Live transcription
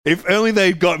If only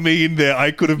they'd got me in there, I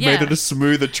could have made it a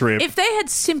smoother trip. If they had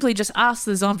simply just asked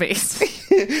the zombies,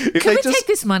 can we take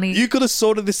this money? You could have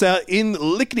sorted this out in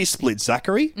lickety-split,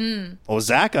 Zachary. Or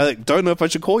Zach. I don't know if I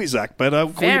should call you Zach, but I'll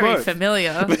call you both. Very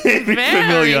familiar with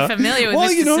Well,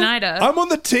 Mr. Snyder. I'm on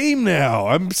the team now.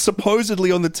 I'm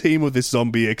supposedly on the team of this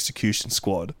zombie execution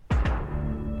squad.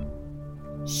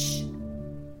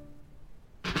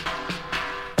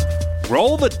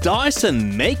 Roll the dice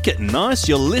and make it nice.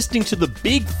 You're listening to the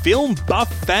Big Film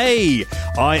Buffet.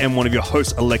 I am one of your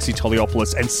hosts, Alexi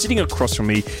Toliopoulos, and sitting across from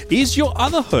me is your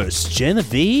other host,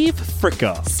 Genevieve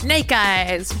Fricker. Snake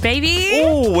Eyes, baby.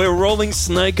 Oh, we're rolling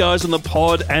Snake Eyes on the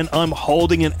pod, and I'm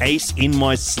holding an ace in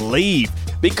my sleeve.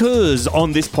 Because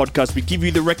on this podcast, we give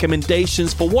you the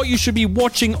recommendations for what you should be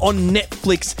watching on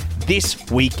Netflix this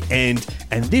weekend.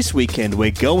 And this weekend,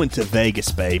 we're going to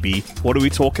Vegas, baby. What are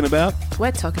we talking about?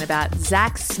 We're talking about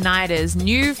Zack Snyder's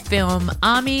new film,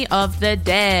 Army of the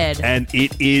Dead. And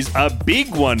it is a big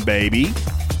one, baby.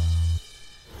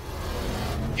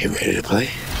 You ready to play?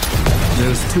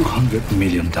 There's $200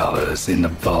 million in the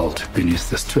vault beneath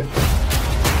the strip,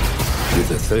 with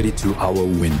a 32-hour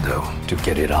window to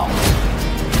get it out.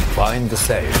 Find the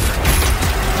safe.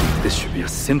 This should be a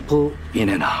simple in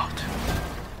and out.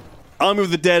 Army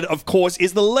of the Dead, of course,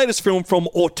 is the latest film from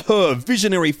auteur,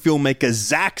 visionary filmmaker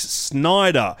Zack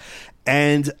Snyder.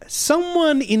 And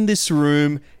someone in this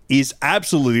room is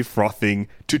absolutely frothing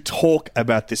to talk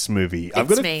about this movie. I've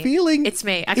got a feeling... It's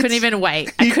me. I couldn't even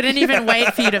wait. I couldn't even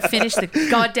wait for you to finish the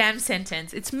goddamn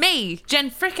sentence. It's me,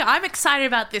 Jen Fricker. I'm excited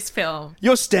about this film.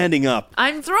 You're standing up.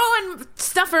 I'm throwing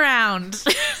stuff around.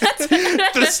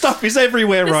 The stuff is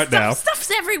everywhere now.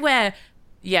 Stuff's everywhere.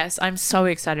 Yes, I'm so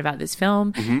excited about this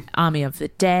film, Army of the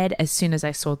Dead. As soon as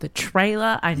I saw the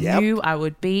trailer, I knew I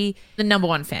would be the number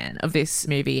one fan of this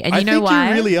movie. And you know why?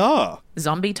 You really are.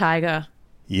 Zombie tiger.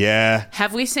 Yeah.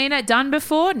 Have we seen it done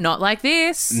before? Not like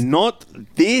this. Not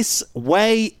this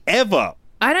way ever.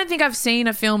 I don't think I've seen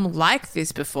a film like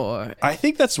this before. I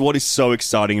think that's what is so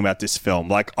exciting about this film.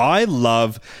 Like, I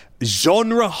love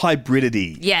genre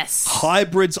hybridity. Yes.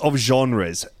 Hybrids of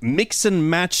genres. Mix and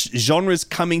match genres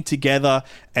coming together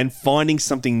and finding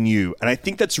something new. And I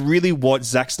think that's really what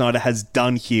Zack Snyder has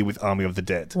done here with Army of the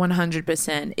Dead.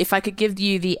 100%. If I could give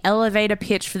you the elevator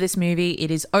pitch for this movie,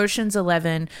 it is Ocean's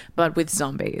 11, but with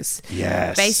zombies.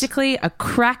 Yes. Basically, a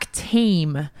crack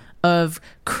team of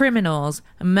criminals,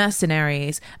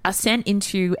 mercenaries, are sent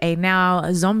into a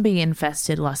now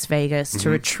zombie-infested Las Vegas to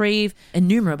retrieve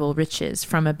innumerable riches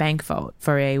from a bank vault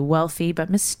for a wealthy but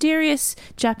mysterious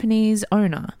Japanese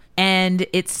owner. And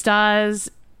it stars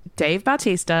Dave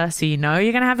Bautista, so you know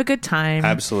you're going to have a good time.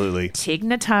 Absolutely. Tig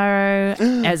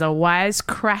Notaro as a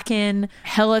wisecracking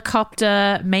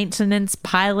helicopter maintenance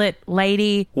pilot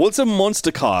lady. Well, it's a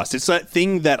monster cast. It's that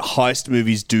thing that heist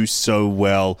movies do so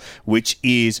well, which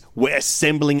is we're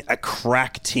assembling a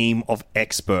crack team of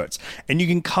experts. And you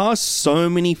can cast so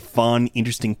many fun,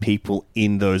 interesting people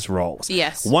in those roles.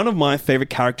 Yes. One of my favorite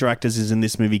character actors is in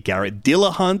this movie, Garrett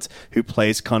Dillahunt, who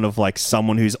plays kind of like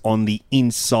someone who's on the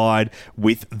inside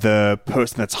with the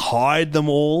person that's hired them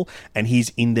all, and he's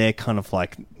in there kind of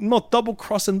like not double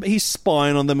crossing, but he's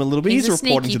spying on them a little bit. He's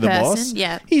reporting to the boss.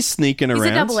 Yeah. He's sneaking around.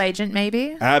 He's a double agent,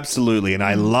 maybe. Absolutely, and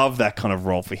I love that kind of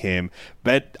role for him.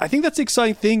 But I think that's the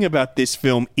exciting thing about this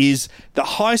film is the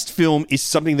heist film is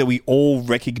something that we all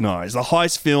recognize. The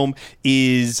heist film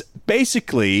is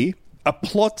basically a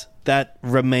plot that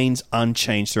remains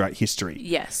unchanged throughout history.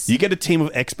 Yes. You get a team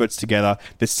of experts together.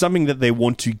 There's something that they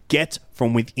want to get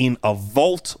from within a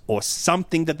vault or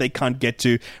something that they can't get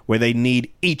to, where they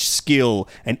need each skill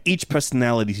and each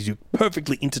personality to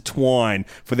perfectly intertwine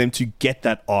for them to get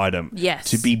that item. Yes.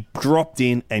 To be dropped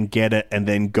in and get it and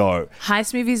then go.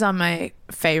 Heist movies are my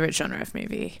favorite genre of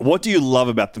movie. What do you love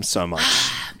about them so much?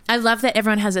 I love that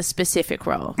everyone has a specific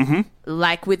role.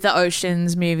 Like with the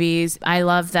Oceans movies, I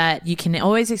love that you can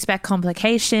always expect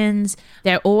complications.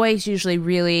 They're always usually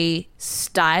really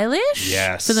stylish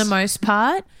for the most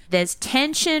part. There's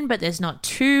tension, but there's not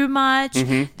too much.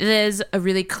 There's a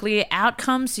really clear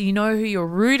outcome, so you know who you're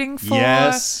rooting for.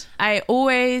 Yes. I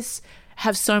always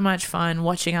have so much fun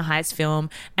watching a heist film.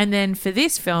 And then for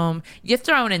this film, you're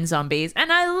throwing in zombies.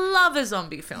 And I love a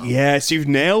zombie film. Yes, you've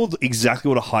nailed exactly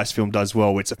what a heist film does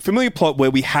well. It's a familiar plot where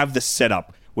we have the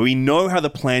setup. where we know how the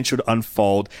plan should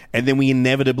unfold, and then we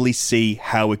inevitably see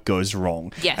how it goes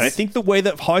wrong. Yes. And I think the way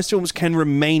that heist films can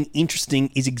remain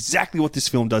interesting is exactly what this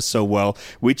film does so well,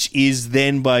 which is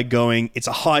then by going, it's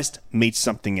a heist meets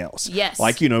something else. Yes.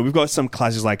 Like, we've got some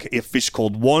classics like A Fish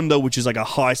Called Wanda, which is like a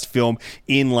heist film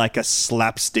in like a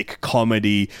slapstick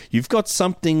comedy. You've got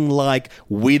something like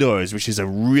Widows, which is a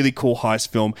really cool heist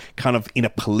film, kind of in a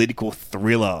political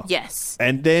thriller. Yes.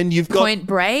 And then you've got Point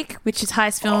Break, which is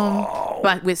heist film,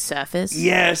 but with surfers.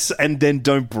 Yes, and then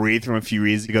Don't Breathe from a few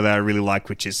years ago that I really like,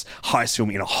 which is heist film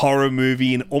in a horror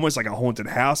movie and almost like a haunted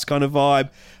house kind of vibe.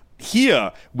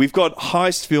 Here, we've got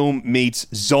heist film meets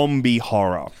zombie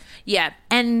horror. Yeah,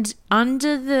 and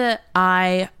under the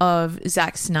eye of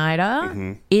Zack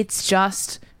Snyder, it's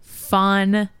just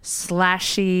fun,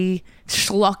 slashy,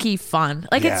 schlocky fun.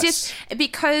 Like, Yes. it's just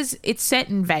because it's set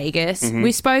in Vegas.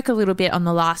 We spoke a little bit on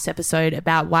the last episode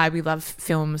about why we love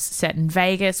films set in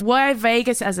Vegas, why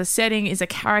Vegas as a setting is a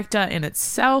character in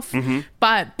itself.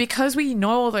 But because we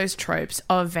know all those tropes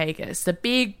of Vegas, the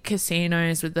big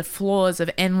casinos with the floors of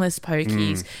endless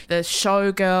pokies, the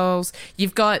showgirls,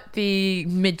 you've got the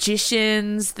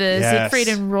magicians, the Yes. Siegfried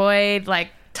and Roy,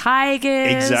 like,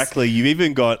 tigers. Exactly. You've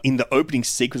even got in the opening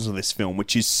sequence of this film,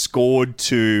 which is scored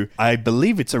to, I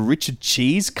believe it's a Richard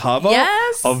Cheese cover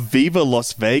Yes. of Viva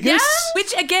Las Vegas. Yeah,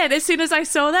 which again, as soon as I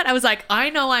saw that, I was like, I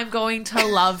know I'm going to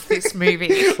love this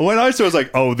movie. When I saw it, I was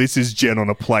like, oh, this is Jen on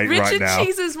a plate right Richard now.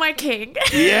 Cheese is my king.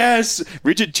 Yes.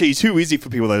 Richard Cheese. Who is he for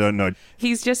people that don't know?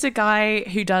 He's just a guy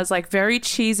who does like very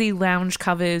cheesy lounge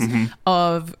covers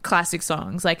of classic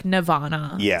songs like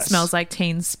Nirvana. Yes. Smells Like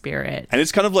Teen Spirit. And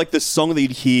it's kind of like the song that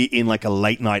you'd hear in like a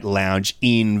late night lounge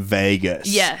in Vegas.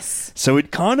 Yes. So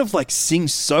it kind of like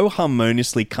sings so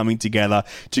harmoniously coming together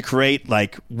to create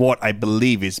like what I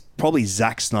believe is probably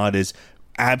Zack Snyder's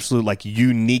absolute like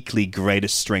uniquely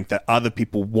greatest strength that other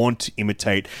people want to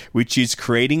imitate, which is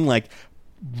creating like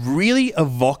really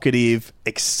evocative,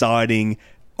 exciting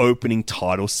opening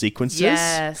title sequences.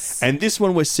 Yes. And this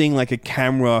one we're seeing like a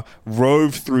camera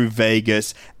rove through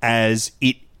Vegas as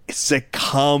it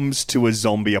succumbs to a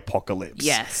zombie apocalypse.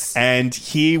 Yes. And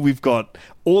here we've got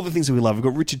all the things that we love. We've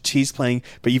got Richard Cheese playing,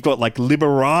 but you've got like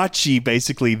Liberace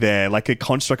basically there, like a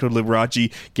construct of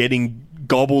Liberace getting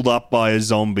gobbled up by a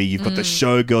zombie. You've got the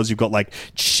showgirls, you've got like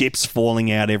chips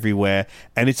falling out everywhere.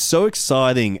 And it's so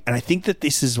exciting. And I think that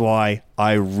this is why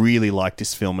I really like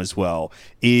this film as well,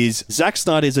 is Zack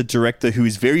Snyder is a director who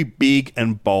is very big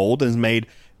and bold and has made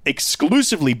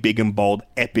exclusively big and bold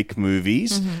epic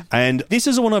movies. And this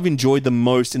is the one I've enjoyed the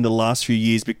most in the last few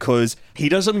years because he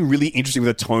does something really interesting with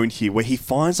a tone here where he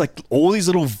finds like all these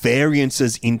little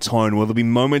variances in tone where there'll be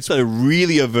moments that are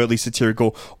really overtly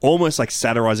satirical, almost like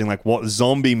satirizing like what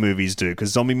zombie movies do,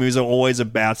 because zombie movies are always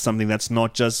about something that's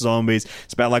not just zombies.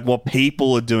 It's about like what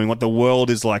people are doing, what the world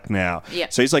is like now. Yeah.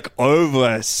 So he's like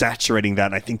over saturating that,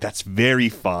 and I think that's very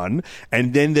fun.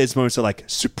 And then there's moments of like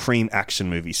supreme action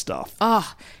movie stuff.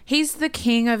 Oh, he's the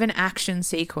king of an action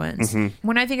sequence.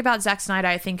 When I think about Zack Snyder,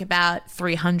 I think about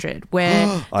 300, where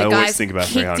the I always guy's think about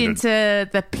kicked 300. into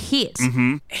the pit.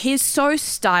 He's so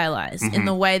stylized in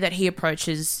the way that he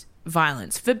approaches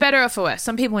violence, for better or for worse.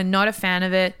 Some people are not a fan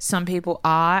of it. Some people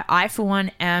are. I, for one,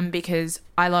 am, because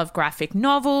I love graphic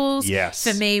novels. Yes.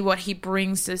 For me, what he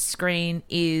brings to screen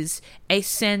is a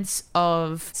sense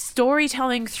of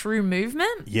storytelling through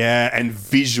movement. Yeah, and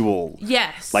visual.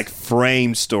 Yes. Like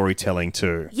frame storytelling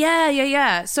too.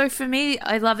 Yeah. So for me,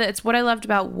 I love it. It's what I loved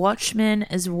about Watchmen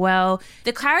as well.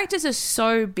 The characters are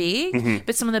so big,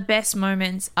 but some of the best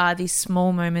moments are these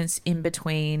small moments in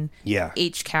between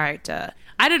each character.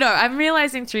 I don't know. I'm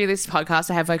realizing through this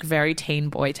podcast I have like very teen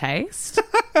boy taste.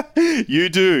 You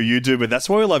do. But that's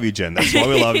why we love you, Jen. That's why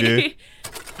we love you.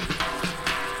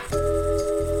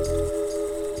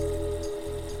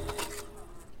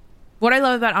 What I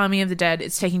love about Army of the Dead,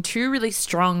 it's taking two really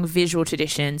strong visual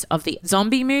traditions of the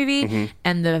zombie movie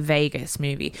and the Vegas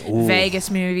movie. Ooh. Vegas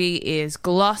movie is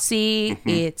glossy,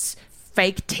 it's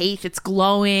fake teeth, it's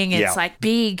glowing, it's like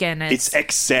big, and it's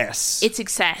excess. It's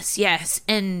excess, yes.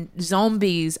 And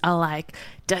zombies are like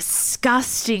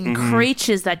disgusting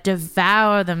creatures that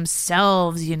devour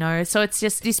themselves, you know? So it's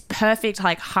just this perfect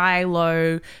like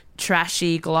high-low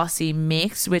trashy, glossy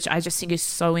mix, which I just think is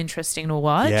so interesting to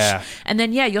watch. Yeah. And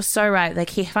then, you're so right.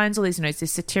 Like, he finds all these notes,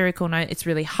 this satirical note, it's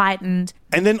really heightened.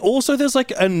 And then also there's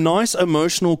like a nice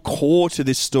emotional core to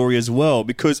this story as well,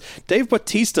 because Dave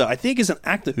Bautista, I think, is an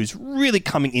actor who's really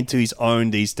coming into his own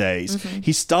these days.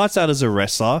 He starts out as a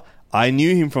wrestler, I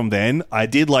knew him from then. I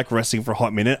did like wrestling for a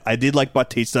hot minute. I did like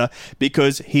Batista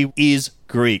because he is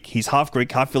Greek. He's half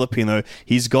Greek, half Filipino.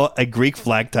 He's got a Greek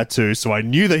flag tattoo, so I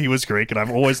knew that he was Greek, and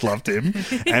I've always loved him.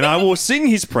 And I will sing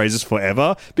his praises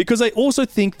forever because I also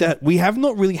think that we have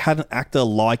not really had an actor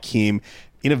like him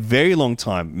in a very long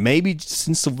time, maybe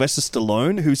since Sylvester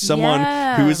Stallone, who's someone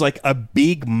who is like a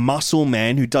big muscle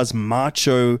man who does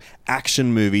macho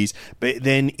action movies, but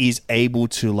then is able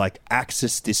to like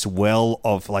access this well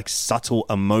of like subtle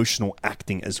emotional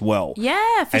acting as well.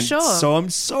 Yeah, for sure. So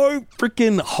I'm so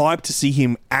freaking hyped to see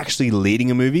him actually leading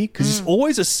a movie because he's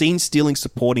always a scene-stealing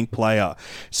supporting player.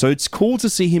 So it's cool to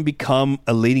see him become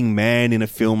a leading man in a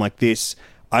film like this.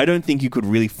 I don't think you could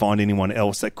really find anyone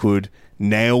else that could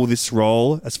nail this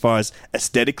role as far as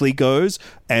aesthetically goes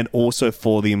and also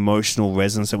for the emotional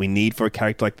resonance that we need for a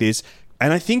character like this.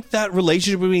 And I think that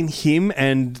relationship between him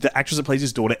and the actress that plays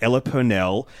his daughter, Ella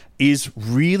Purnell, is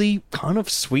really kind of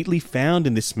sweetly found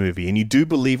in this movie. And you do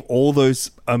believe all those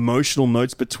emotional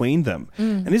notes between them.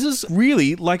 And this is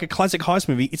really like a classic heist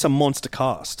movie. It's a monster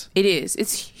cast. It is.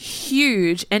 It's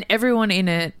huge. And everyone in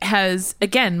it has,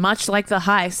 again, much like the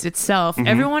heist itself,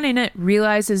 everyone in it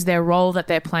realizes their role that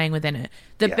they're playing within it.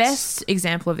 The best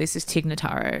example of this is Tig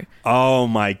Notaro. Oh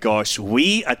my gosh.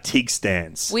 We are Tig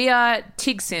stans. We are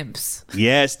Tig simps.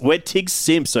 Yes, we're Tig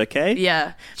simps, okay?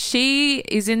 Yeah. She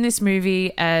is in this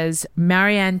movie as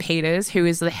Marianne Peters, who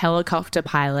is the helicopter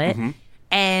pilot.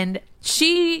 And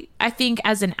she, I think,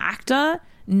 as an actor,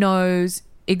 knows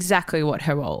exactly what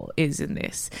her role is in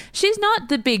this. She's not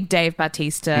the big Dave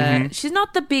Bautista. She's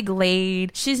not the big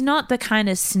lead. She's not the kind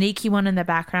of sneaky one in the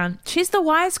background. She's the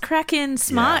wisecracking,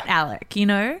 smart Alec, you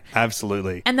know?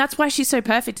 Absolutely. And that's why she's so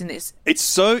perfect in this. It's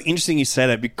so interesting you say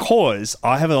that because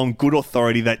I have it on good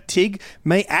authority that Tig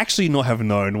may actually not have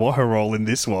known what her role in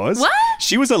this was. What?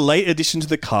 She was a late addition to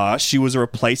the cast. She was a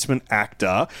replacement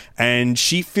actor and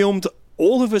she filmed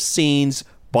all of her scenes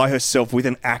by herself with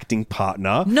an acting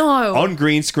partner. No. On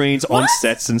green screens, on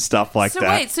sets and stuff like So that.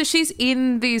 wait, so she's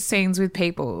in these scenes with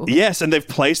people? Yes, and they've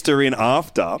placed her in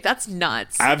after. That's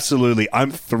nuts. Absolutely.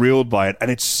 I'm thrilled by it and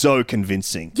it's so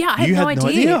convincing. Yeah, I had no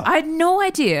idea. I had no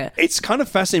idea. It's kind of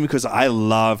fascinating because I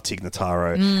love Tig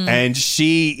Notaro and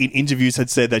she, in interviews, had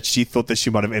said that she thought that she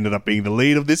might have ended up being the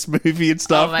lead of this movie and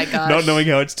stuff. Oh my gosh. Not knowing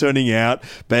how it's turning out.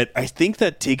 But I think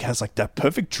that Tig has like that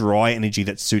perfect dry energy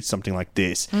that suits something like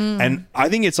this. And I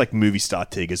think it's like movie star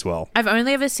Tig as well. I've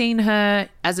only ever seen her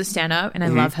as a stand-up and I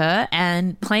love her,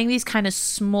 and playing these kind of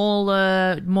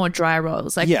smaller, more dry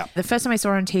roles. Like the first time I saw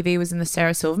her on TV was in the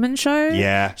Sarah Silverman show.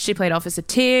 Yeah. She played Officer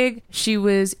Tig. She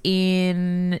was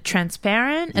in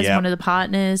Transparent as one of the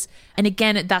partners. And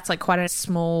again, that's like quite a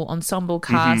small ensemble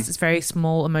cast. It's very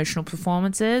small emotional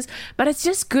performances. But it's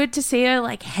just good to see her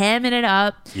like hamming it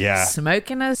up,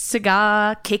 smoking a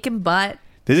cigar, kicking butt.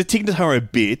 There's a Tig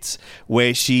Notaro bit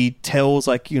where she tells,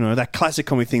 like, you know, that classic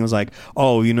comedy thing was like,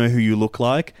 oh, you know who you look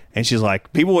like? And she's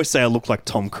like, people always say I look like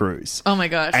Tom Cruise. Oh my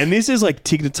gosh. And this is like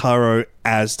Tig Notaro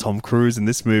as Tom Cruise in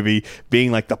this movie,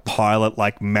 being like the pilot,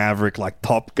 like Maverick, like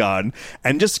Top Gun.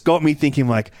 And just got me thinking,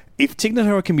 like, if Tig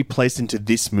Notaro can be placed into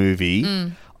this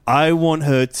movie, I want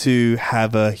her to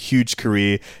have a huge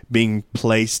career being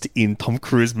placed in Tom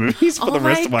Cruise movies for the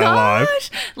rest of my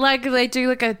life. Like they do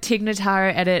like a Tig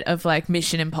Notaro edit of like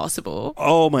Mission Impossible.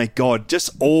 Oh my God. Just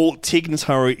all Tig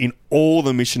Notaro in all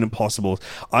the Mission Impossibles.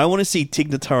 I want to see Tig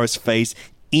Notaro's face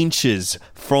inches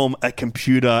from a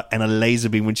computer and a laser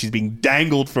beam when she's being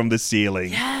dangled from the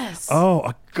ceiling. Yes.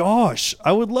 Oh gosh,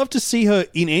 I would love to see her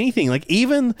in anything. Like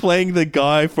even playing the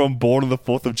guy from Born on the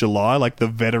 4th of July, like the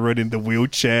veteran in the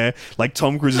wheelchair, like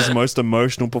Tom Cruise's most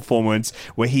emotional performance,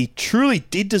 where he truly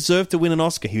did deserve to win an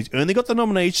Oscar. He only got the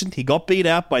nomination. He got beat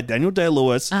out by Daniel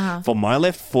Day-Lewis for My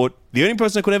Left Foot. The only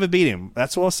person that could ever beat him.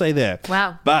 That's what I'll say there.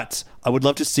 Wow. But I would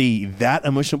love to see that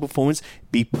emotional performance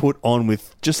be put on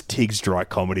with just Tig's dry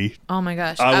comedy. Oh my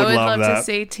gosh. I would love love to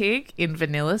see Tig in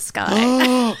Vanilla Sky.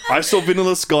 I saw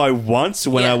Vanilla Sky once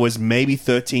when I was maybe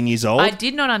 13 years old. I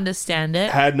did not understand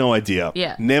it. Had no idea.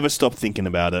 Yeah. Never stopped thinking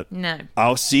about it. No.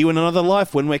 I'll see you in another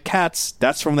life when we're cats.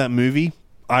 That's from that movie.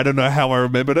 I don't know how I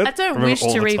remembered it. I don't wish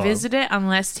to revisit it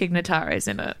unless Tig Notaro's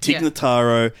in it. Tig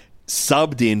Notaro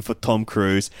subbed in for Tom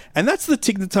Cruise, and that's the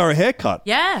Tig Notaro haircut.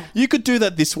 Yeah. You could do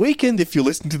that this weekend if you're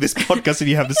listening to this podcast and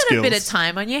you have the skills. You got a bit of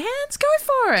time on your hands. Go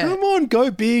for it. Come on,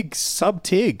 go big. Sub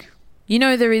Tig. You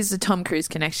know there is a Tom Cruise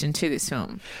connection to this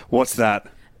film. What's that?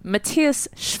 Matthias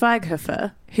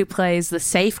Schweighöfer, who plays the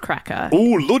safecracker.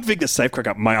 Oh, Ludwig the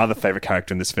Safecracker, my other favorite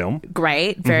character in this film.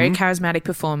 Great, very charismatic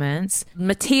performance.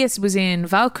 Matthias was in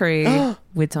Valkyrie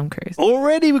with Tom Cruise.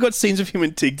 Already we got scenes of him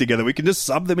and Tig together. We can just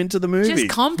sub them into the movie. Just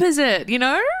composite, you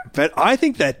know? But I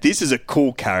think that this is a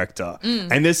cool character.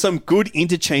 And there's some good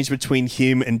interchange between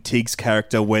him and Tig's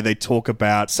character where they talk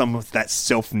about some of that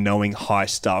self-knowing high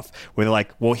stuff where they're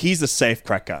like, well, he's the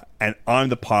safecracker and I'm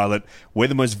the pilot. We're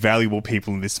the most valuable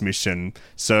people in this mission,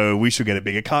 so we should get a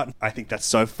bigger cut. I think that's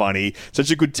so funny.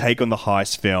 Such a good take on the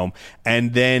heist film.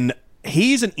 And then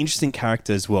he's an interesting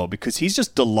character as well because he's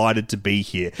just delighted to be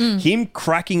here. Him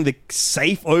cracking the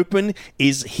safe open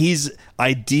is his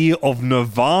idea of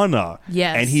nirvana.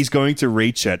 Yes. And he's going to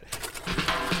reach it.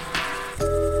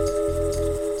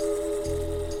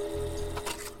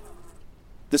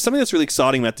 There's something that's really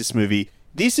exciting about this movie.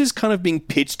 This is kind of being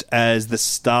pitched as the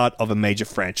start of a major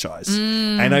franchise.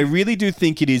 And I really do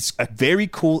think it is a very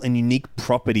cool and unique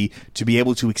property to be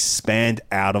able to expand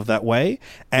out of that way.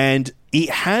 And it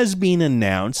has been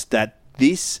announced that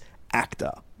this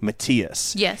actor,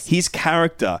 Matthias, yes, his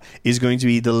character is going to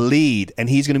be the lead and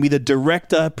he's going to be the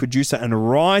director, producer and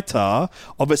writer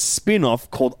of a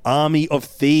spin-off called Army of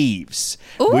Thieves,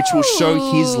 which will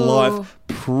show his life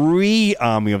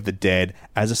pre-Army of the Dead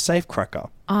as a safecracker.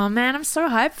 Oh man, I'm so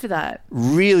hyped for that.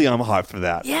 Really, I'm hyped for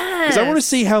that. Yeah. Because I want to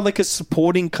see how like a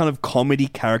supporting kind of comedy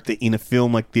character in a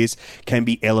film like this can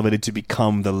be elevated to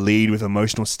become the lead with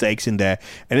emotional stakes in there.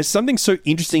 And it's something so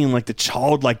interesting in like the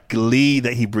childlike glee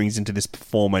that he brings into this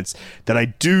performance that I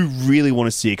do really want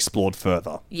to see explored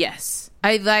further. Yes.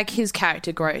 I like his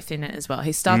character growth in it as well.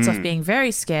 He starts off being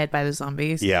very scared by the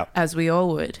zombies, as we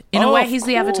all would. In a way, he's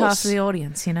the avatar for the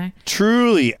audience, you know?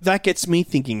 Truly. That gets me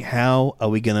thinking, how are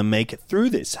we going to make it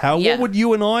through this? What would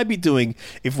you and I be doing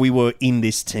if we were in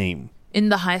this team? In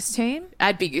the heist team,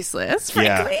 I'd be useless,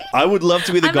 frankly. Yeah. I would love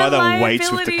to be the guy that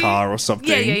waits with the car or something.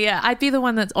 Yeah. I'd be the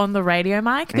one that's on the radio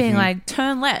mic being like,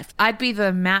 turn left. I'd be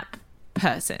the map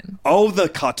person. Oh, the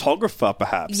cartographer,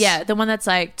 perhaps. Yeah, the one that's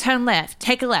like, turn left,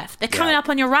 take a left. They're coming up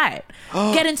on your right.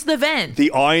 Get into the vent.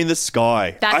 The eye in the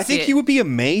sky. That's I think it. you would be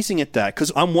amazing at that because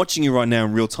I'm watching you right now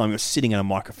in real time. You're sitting at a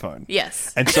microphone.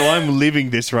 Yes. And so I'm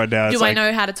living this right now. Do I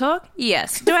know how to talk?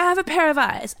 Yes. Do I have a pair of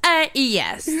eyes?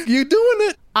 Yes. You're doing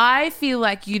it. I feel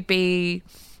like you'd be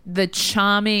the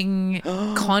charming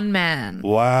con man.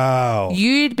 Wow.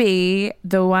 You'd be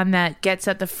the one that gets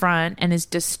at the front and is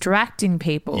distracting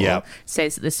people,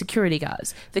 says the security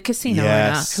guards, the casino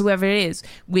owner, whoever it is,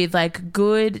 with like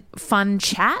good, fun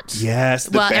chat. Yes,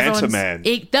 the banter man.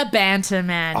 The banter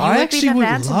man. I actually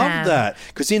would love that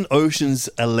because in Ocean's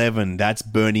 11, that's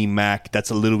Bernie Mac. That's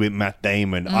a little bit Matt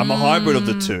Damon. I'm a hybrid of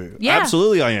the two. Yeah.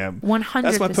 Absolutely, I am. 100%.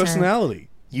 That's my personality.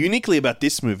 Uniquely about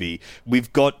this movie,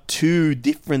 we've got two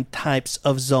different types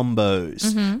of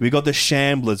zombos. We've got the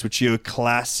shamblers, which are your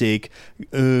classic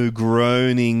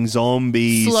groaning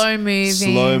zombies.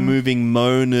 Slow-moving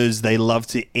moaners. They love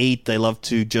to eat. They love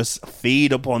to just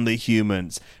feed upon the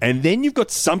humans. And then you've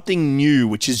got something new,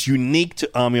 which is unique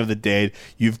to Army of the Dead.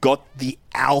 You've got the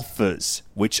alphas,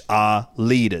 which are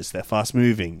leaders. They're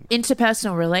fast-moving.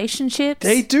 Interpersonal relationships.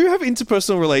 They do have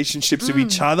interpersonal relationships with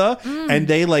each other, and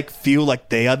they like feel like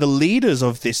they are the leaders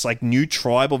of this like new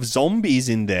tribe of zombies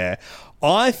in there.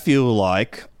 I feel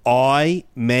like I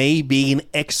may be an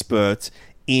expert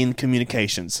in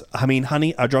communications. I mean,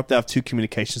 honey, I dropped out of 2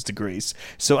 communications degrees,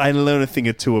 so I learned a thing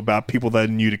or two about people that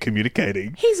are new to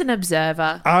communicating. He's an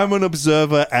observer. I'm an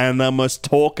observer and I'm a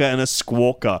talker and a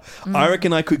squawker. I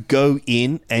reckon I could go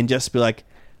in and just be like,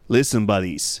 listen,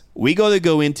 buddies, we got to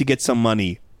go in to get some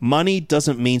money. Money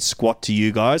doesn't mean squat to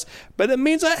you guys, but it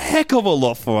means a heck of a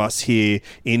lot for us here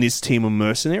in this team of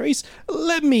mercenaries.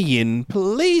 Let me in,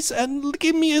 please, and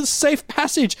give me a safe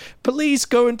passage. Please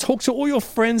go and talk to all your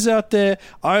friends out there.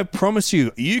 I promise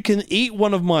you, you can eat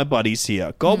one of my buddies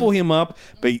here. Gobble him up,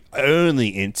 but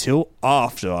only until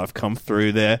after I've come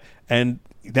through there, and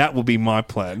that will be my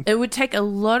plan. It would take a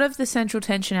lot of the central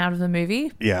tension out of the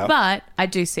movie, but I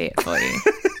do see it for you.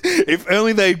 If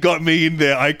only they'd got me in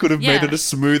there, I could have made it a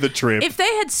smoother trip. If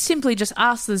they had simply just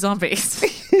asked the zombies,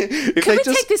 can we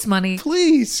take this money?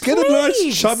 Please, get a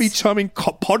nice, chubby, charming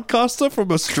podcaster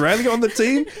from Australia on the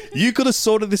team. You could have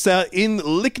sorted this out in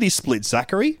lickety-split,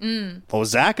 Zachary. Or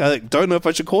Zach. I don't know if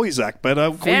I should call you Zach, but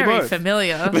I'll call you both.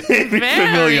 Familiar. Very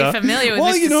familiar with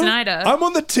Mr. Snyder. I'm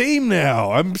on the team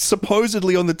now. I'm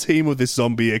supposedly on the team of this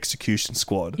zombie execution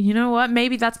squad. You know what?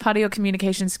 Maybe that's part of your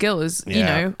communication skills, you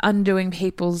know, undoing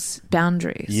people's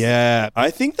boundaries. Yeah, I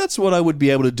think that's what I would be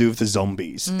able to do with the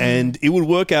zombies, and it would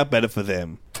work out better for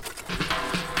them.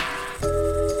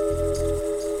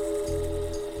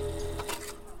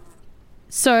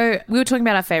 So we were talking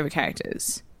about our favourite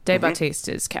characters. Dave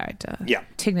Bautista's character. Yeah.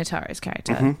 Tig Notaro's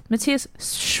character. Matthias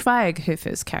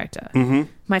Schweighöfer's character.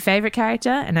 My favourite character,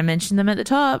 and I mentioned them at the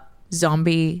top,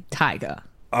 Zombie Tiger.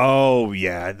 Oh,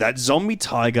 yeah. That zombie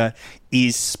tiger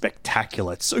is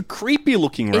spectacular. It's so creepy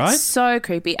looking, right? It's so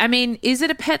creepy. I mean, is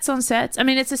it a Pets on Sets? I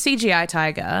mean, it's a CGI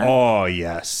tiger. Oh,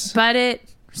 yes. But it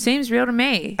seems real to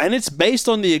me. And it's based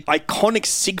on the iconic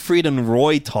Siegfried and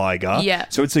Roy tiger. Yeah.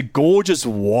 So it's a gorgeous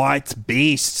white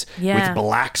beast Yeah. with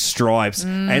black stripes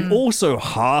and also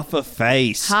half a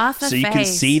face. So you can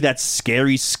see that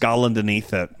scary skull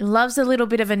underneath it. Loves a little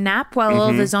bit of a nap while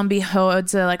all the zombie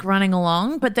hordes are like running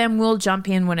along, but then we'll jump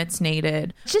in when it's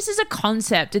needed. Just as a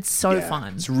concept, it's so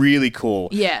fun. It's really cool.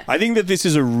 Yeah. I think that this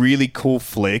is a really cool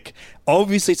flick.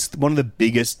 Obviously, it's one of the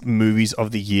biggest movies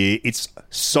of the year. It's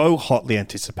so hotly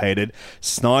anticipated.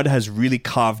 Snyder has really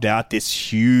carved out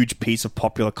this huge piece of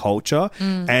popular culture.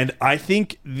 And I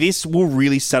think this will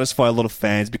really satisfy a lot of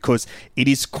fans because it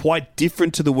is quite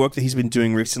different to the work that he's been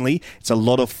doing recently. It's a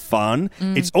lot of fun.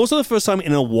 It's also the first time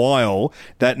in a while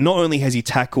that not only has he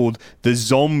tackled the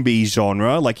zombie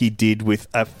genre like he did with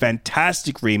a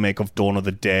fantastic remake of Dawn of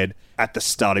the Dead at the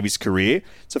start of his career.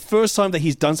 It's the first time that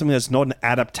he's done something that's not an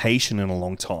adaptation in a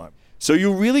long time. So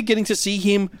you're really getting to see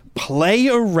him play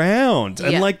around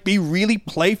and like be really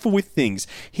playful with things.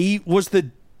 He was the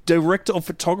director of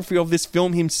photography of this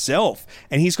film himself,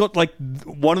 and he's got like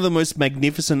one of the most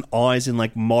magnificent eyes in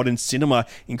like modern cinema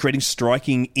in creating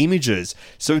striking images.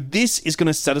 So this is going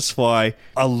to satisfy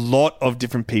a lot of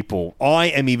different people. I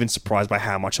am even surprised by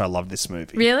how much I love this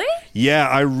movie. Really? Yeah,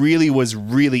 I really was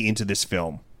really into this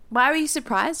film. Why were you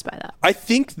surprised by that? I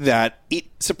think that it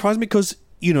surprised me because,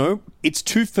 you know, it's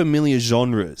two familiar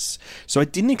genres. So I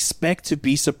didn't expect to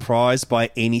be surprised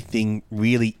by anything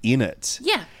really in it.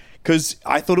 Yeah. Because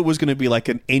I thought it was going to be like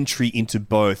an entry into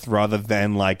both rather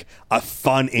than like a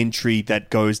fun entry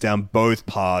that goes down both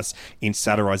paths in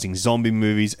satirizing zombie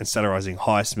movies and satirizing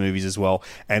heist movies as well,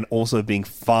 and also being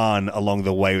fun along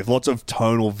the way with lots of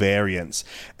tonal variants.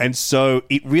 And so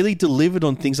it really delivered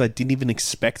on things I didn't even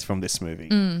expect from this movie.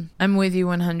 I'm with you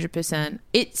 100%.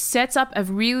 It sets up a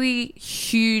really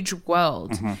huge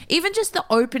world. Even just the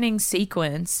opening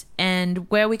sequence and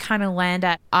where we kind of land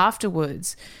at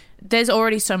afterwards. There's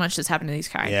already so much that's happened to these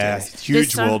characters. Yeah,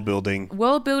 huge world building.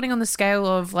 World building on the scale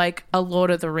of like a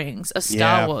Lord of the Rings, a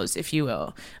Star Wars, if you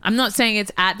will. I'm not saying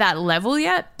it's at that level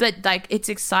yet, but like it's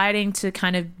exciting to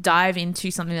kind of dive into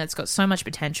something that's got so much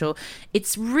potential.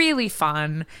 It's really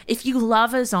fun. If you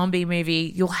love a zombie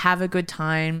movie, you'll have a good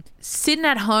time. Sitting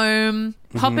at home,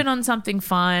 popping on something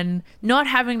fun, not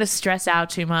having to stress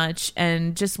out too much,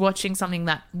 and just watching something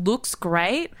that looks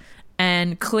great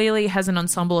and clearly has an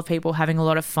ensemble of people having a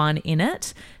lot of fun in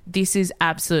it. This is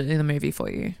absolutely the movie for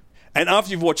you. And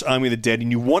after you've watched Army of the Dead and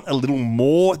you want a little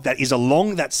more that is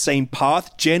along that same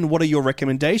path, Jen, what are your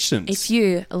recommendations? If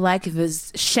you like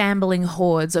the shambling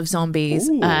hordes of zombies,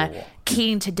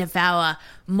 keen to devour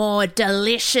more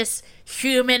delicious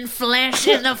human flesh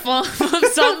in the form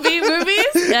of zombie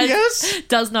movies. That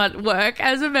does not work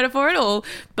as a metaphor at all.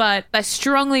 But I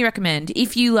strongly recommend,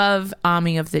 if you love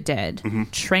Army of the Dead,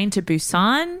 Train to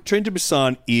Busan. Train to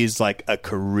Busan is like a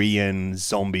Korean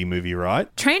zombie movie,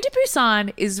 right? Train to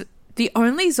Busan is the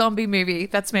only zombie movie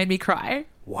that's made me cry.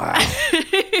 Wow.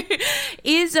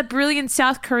 Is a brilliant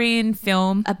South Korean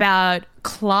film about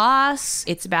class.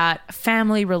 It's about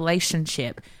family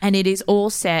relationship, and it is all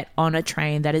set on a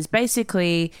train that is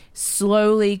basically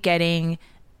slowly getting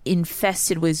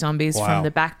infested with zombies from the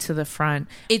back to the front.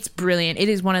 It's brilliant. It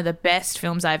is one of the best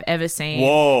films I've ever seen.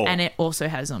 Whoa. And it also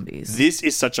has zombies. This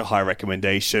is such a high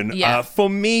recommendation. Yeah. For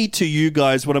me, to you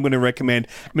guys, what I'm going to recommend,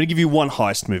 I'm going to give you one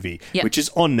heist movie, which is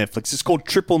on Netflix. It's called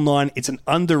 999. It's an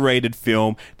underrated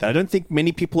film that I don't think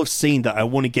many people have seen that I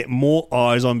want to get more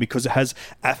eyes on because it has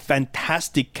a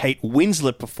fantastic Kate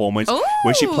Winslet performance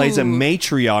where she plays a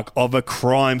matriarch of a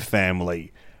crime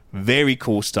family. Very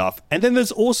cool stuff. And then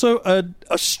there's also an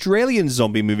Australian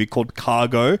zombie movie called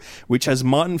Cargo, which has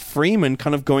Martin Freeman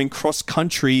kind of going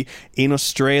cross-country in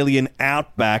Australian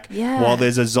outback while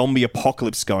there's a zombie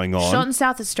apocalypse going on. Shot in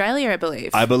South Australia, I believe.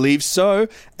 I believe so.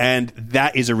 And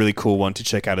that is a really cool one to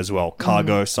check out as well.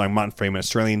 Cargo, starring Martin Freeman,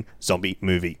 Australian zombie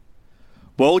movie.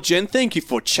 Well, Jen, thank you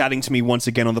for chatting to me once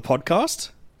again on the podcast.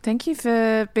 Thank you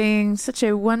for being such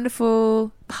a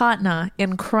wonderful partner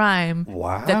in crime.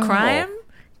 Wow. The crime?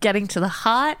 Getting to the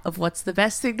heart of what's the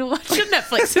best thing to watch on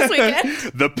Netflix this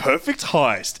weekend. The perfect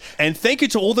heist. And thank you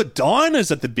to all the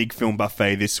diners at the Big Film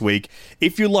Buffet this week.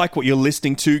 If you like what you're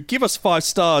listening to, give us 5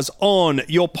 stars on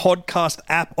your podcast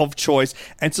app of choice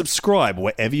and subscribe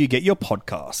wherever you get your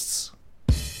podcasts.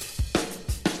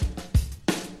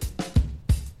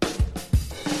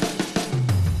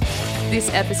 This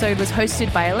episode was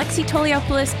hosted by Alexi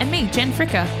Toliopoulos and me, Jen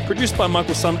Fricker. Produced by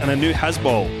Michael Sun and Anu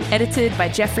Hasbol. Edited by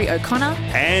Jeffrey O'Connor.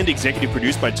 And executive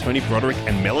produced by Tony Broderick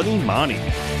and Melanie Marnie.